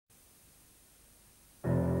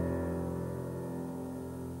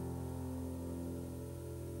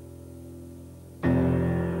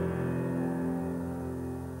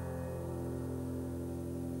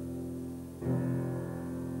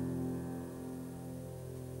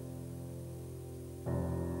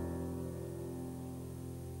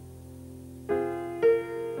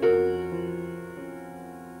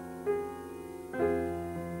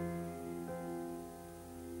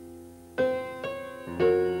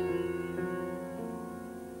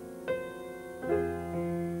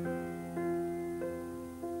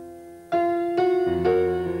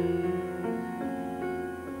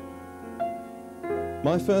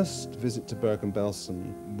My first visit to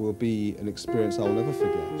Bergen-Belsen will be an experience I'll never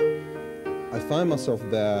forget. I find myself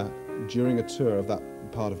there during a tour of that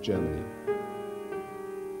part of Germany.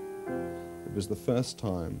 It was the first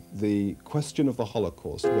time the question of the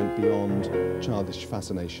Holocaust went beyond childish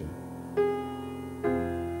fascination.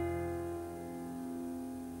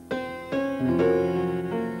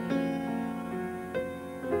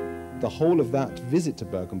 The whole of that visit to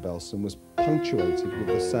Bergen-Belsen was punctuated with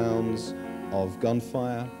the sounds of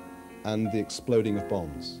gunfire and the exploding of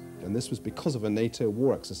bombs. And this was because of a NATO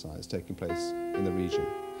war exercise taking place in the region.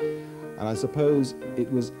 And I suppose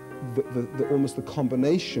it was almost the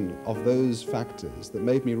combination of those factors that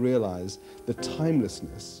made me realize the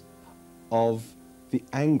timelessness of the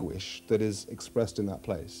anguish that is expressed in that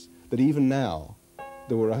place. That even now,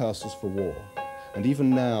 there were rehearsals for war. And even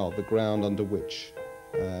now, the ground under which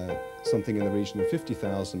something in the region of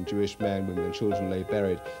 50,000 Jewish men, women and children lay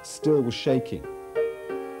buried still was shaking.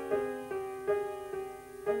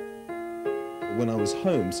 When I was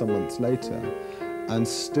home some months later, and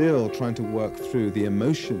still trying to work through the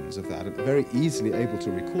emotions of that, and very easily able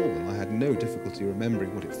to recall them, I had no difficulty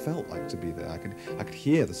remembering what it felt like to be there. I could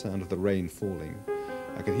hear the sound of the rain falling.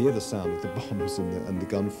 I could hear the sound of the bombs and the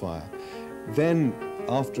gunfire. Then,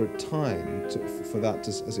 after a time, for that to,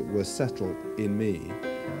 as it were, settle in me,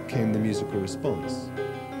 came the musical response.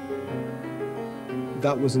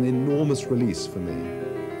 That was an enormous release for me.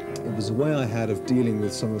 It was a way I had of dealing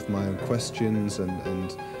with some of my own questions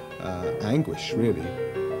and anguish, really.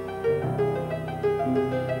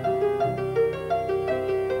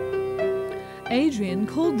 Adrian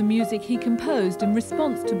called the music he composed in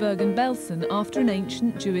response to Bergen-Belsen after an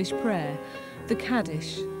ancient Jewish prayer, the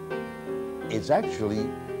Kaddish. It's actually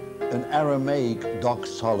an Aramaic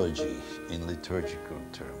doxology in liturgical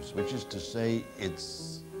terms, which is to say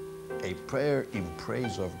it's a prayer in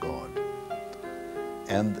praise of God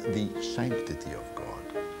and the sanctity of God.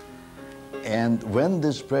 And when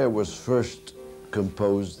this prayer was first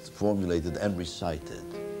composed, formulated, and recited,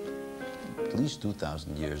 at least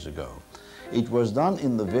 2,000 years ago, it was done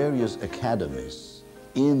in the various academies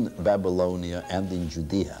in Babylonia and in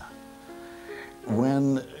Judea.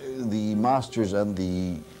 When the masters and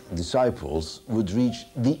the disciples would reach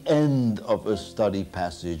the end of a study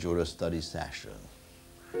passage or a study session.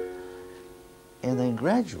 And then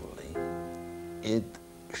gradually, it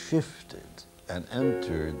shifted and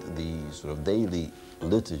entered the sort of daily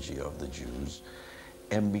liturgy of the Jews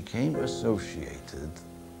and became associated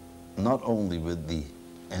not only with the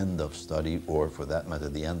end of study, or for that matter,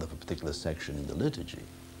 the end of a particular section in the liturgy,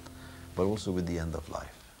 but also with the end of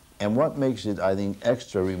life. And what makes it, I think,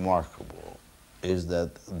 extra remarkable is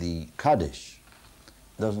that the Kaddish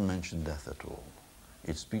doesn't mention death at all.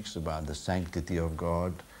 It speaks about the sanctity of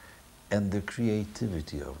God and the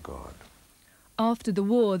creativity of God. After the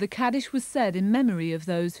war, the Kaddish was said in memory of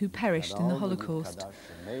those who perished in the Holocaust,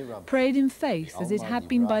 prayed in faith as it had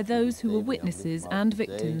been by those who were witnesses and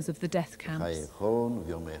victims of the death camps.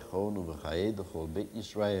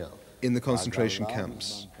 In the concentration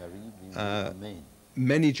camps,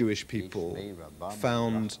 many Jewish people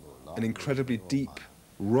found an incredibly deep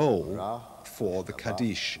role for the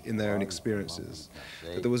Kaddish in their own experiences.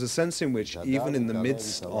 But there was a sense in which, even in the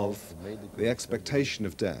midst of the expectation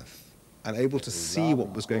of death, and able to see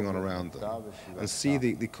what was going on around them, and see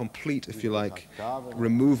the complete, if you like,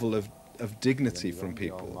 removal of dignity from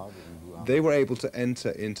people, they were able to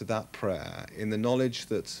enter into that prayer in the knowledge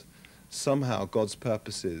that somehow God's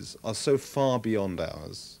purposes are so far beyond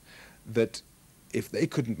ours that if they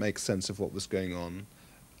couldn't make sense of what was going on,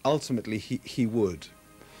 ultimately he would.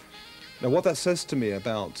 Now, what that says to me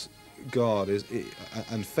about God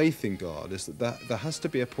and faith in God is that there has to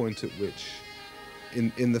be a point at which,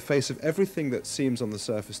 in the face of everything that seems on the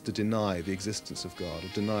surface to deny the existence of God, or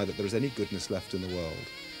deny that there is any goodness left in the world,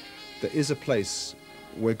 there is a place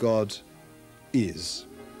where God is.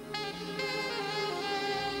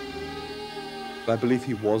 I believe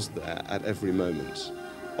he was there at every moment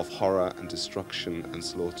of horror and destruction and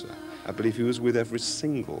slaughter. I believe he was with every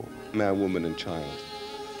single man, woman and child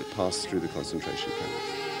that passed through the concentration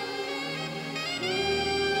camps.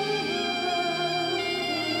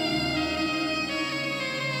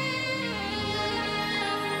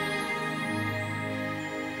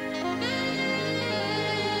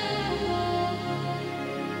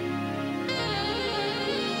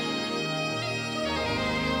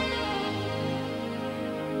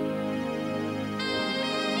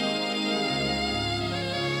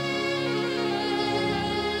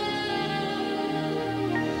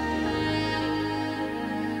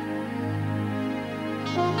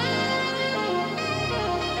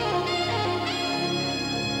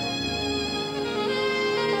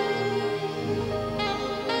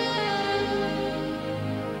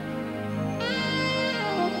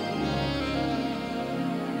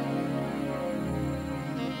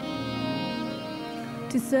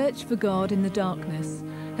 To search for God in the darkness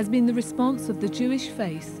has been the response of the Jewish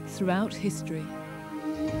faith throughout history.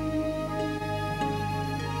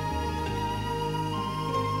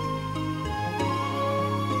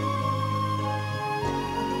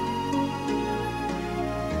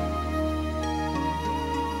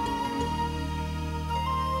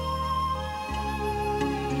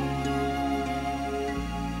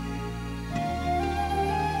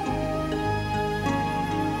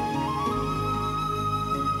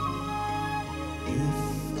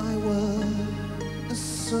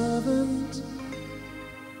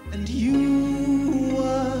 And you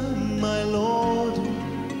were my Lord,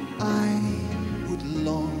 I would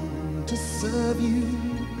long to serve you.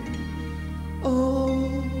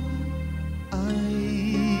 Oh, I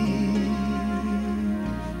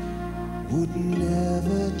would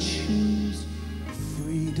never choose